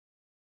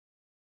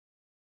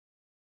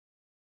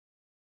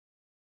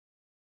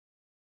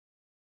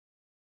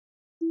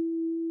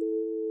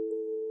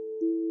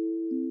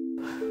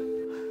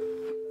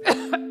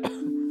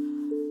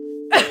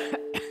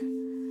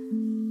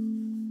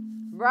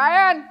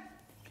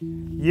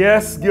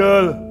Yes,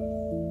 girl.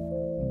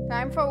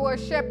 Time for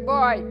worship,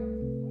 boy.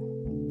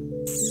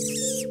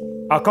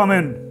 I come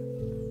in.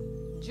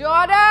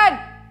 Jordan!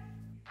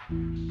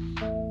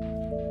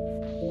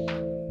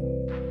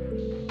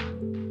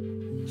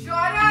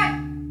 Jordan!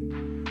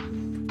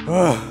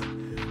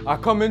 I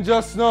come in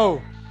just now.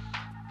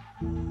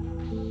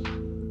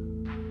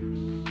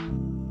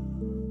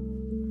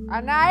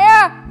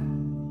 Anaya!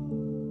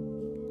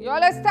 Y'all,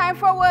 it's time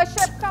for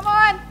worship. Come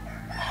on.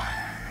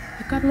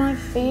 Look at my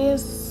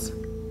face.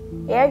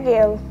 Yeah,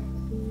 girl.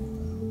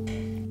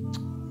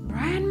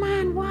 Brian,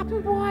 man, what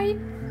happened, boy?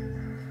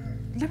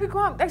 Let me go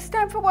up. It's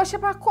time for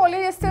worship. I call you.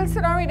 You still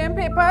sit down reading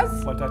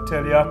papers? But I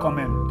tell you I come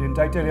in. Didn't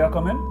I tell you I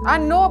come in? I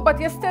know, but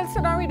you still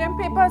sit down reading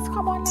papers.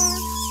 Come on, man.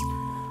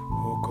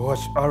 Oh,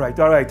 gosh. All right.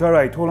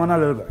 Hold on a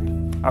little bit.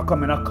 I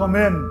come in.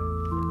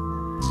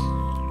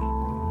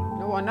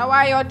 No wonder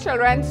why your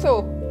children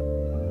so.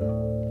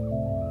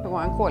 The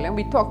one calling.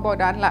 We talked about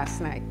that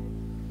last night.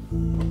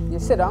 You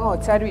sit down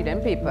outside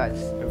reading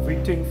papers.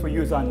 Everything for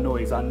you is a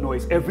noise.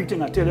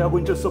 Everything I tell you I'm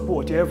going to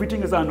support you.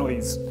 Everything is a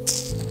noise.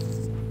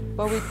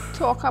 But we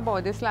talked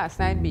about this last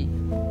night, B.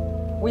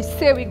 We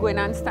say we're going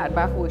and start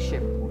back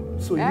worship.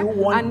 So you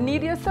want... I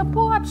need your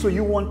support. So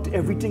you want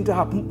everything to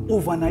happen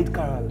overnight,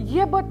 Carol?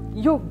 Yeah, but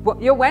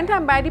you went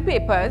and buy the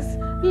papers.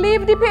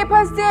 Leave the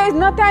papers there. It's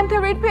not time to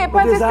read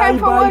papers. It's time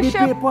for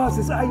worship. I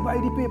buy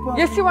the papers.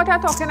 You see what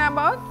I'm talking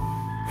about?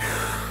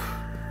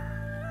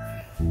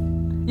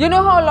 You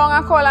know how long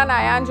I call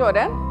Anaya and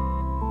Jordan?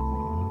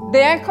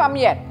 They ain't come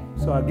yet.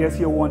 So I guess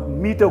you want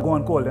me to go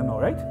and call them now,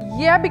 right?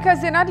 Yeah, because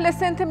they're not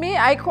listening to me.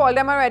 I called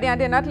them already and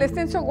they're not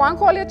listening. So go and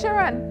call your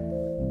children.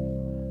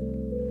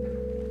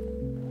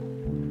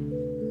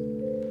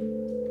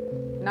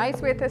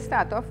 Nice way to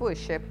start off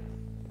worship.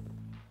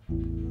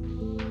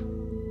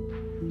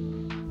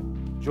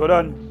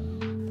 Jordan.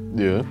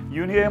 Yeah.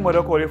 You hear your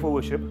mother call you for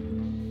worship?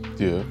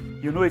 Yeah.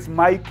 You know it's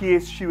my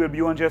case she will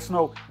be on just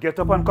now. Get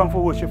up and come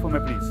for worship for me,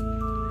 please.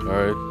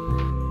 Alright.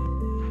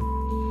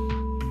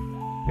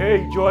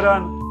 Hey,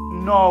 Jordan,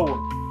 no.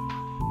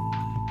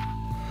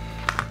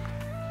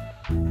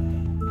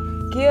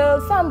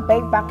 Girl, some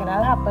big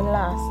bacchanal happened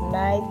last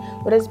night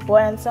with this boy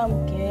and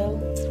some girl.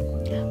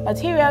 But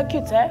he real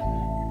cute, eh?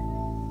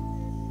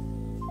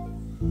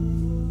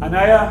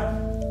 Anaya?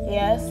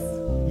 Yes.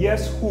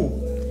 Yes, who?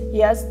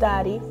 Yes,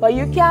 Daddy. But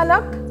you can't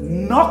knock?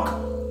 Knock?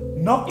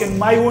 Knock in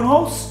my own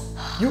house?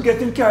 You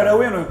getting carried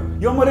away, no?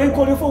 Your mother ain't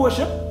call you for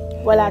worship?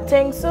 Well, I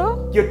think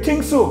so. You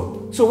think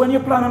so? So when you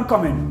plan on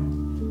coming?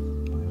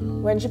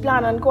 When she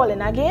plan on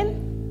calling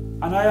again?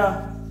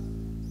 Anaya,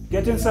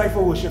 get inside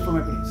for worship for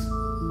me, please.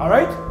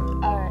 Alright?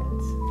 Alright.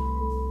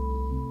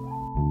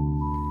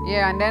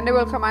 Yeah, and then they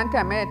will come and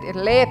tell me it's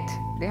late.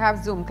 They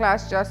have Zoom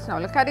class just now.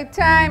 Look at the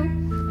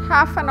time.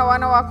 Half an hour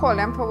now I call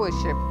them for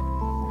worship.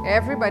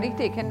 Everybody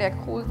taking their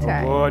cool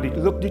time. Oh God,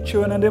 look, the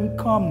children and them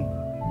come.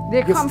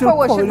 They come for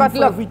worship, but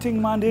look,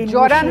 man,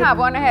 Jordan have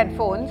on her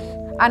headphones,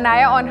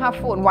 Anaya on her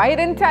phone. Why you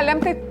didn't tell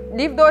them to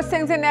leave those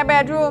things in their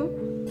bedroom?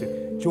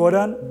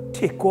 Jordan,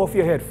 take off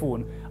your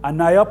headphone.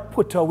 Anaya,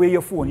 put away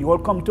your phone. You all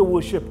come to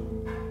worship.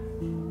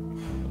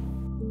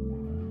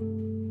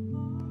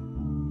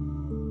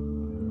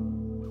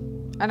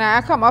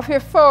 Anaya, come off your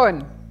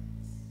phone.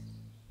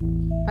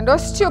 And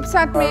those stoops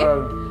at me.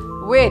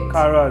 Carol. Wait,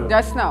 Carol.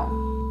 just now.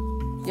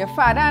 Your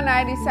father and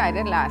I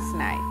decided last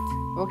night,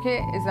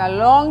 okay? It's a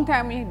long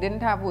time we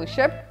didn't have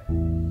worship.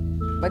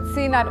 But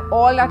seeing that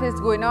all that is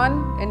going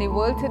on in the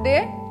world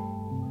today,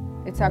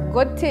 it's a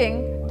good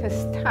thing to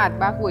start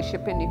back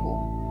worship in the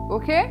home,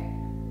 okay?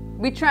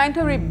 We're trying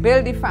to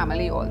rebuild the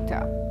family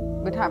altar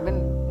with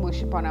having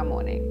worship on a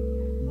morning.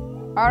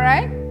 All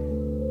right?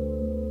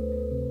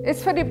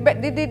 It's for the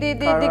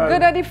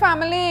good of the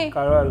family.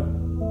 Carol,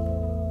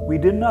 we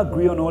didn't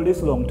agree on all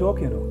this long talk,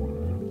 you know.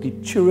 The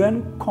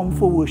children come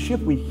for worship,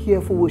 we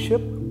here for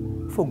worship.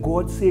 For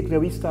God's sake, let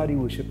we start the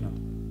worship now.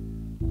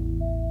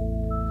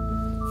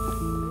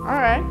 All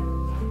right.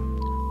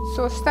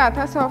 So start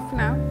us off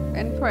now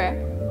in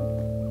prayer.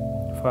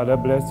 Father,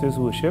 bless this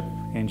worship.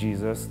 In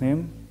Jesus'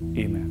 name,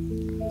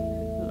 amen.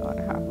 Lord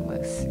have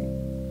mercy.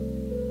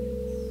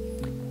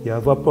 You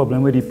have a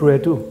problem with the prayer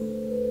too?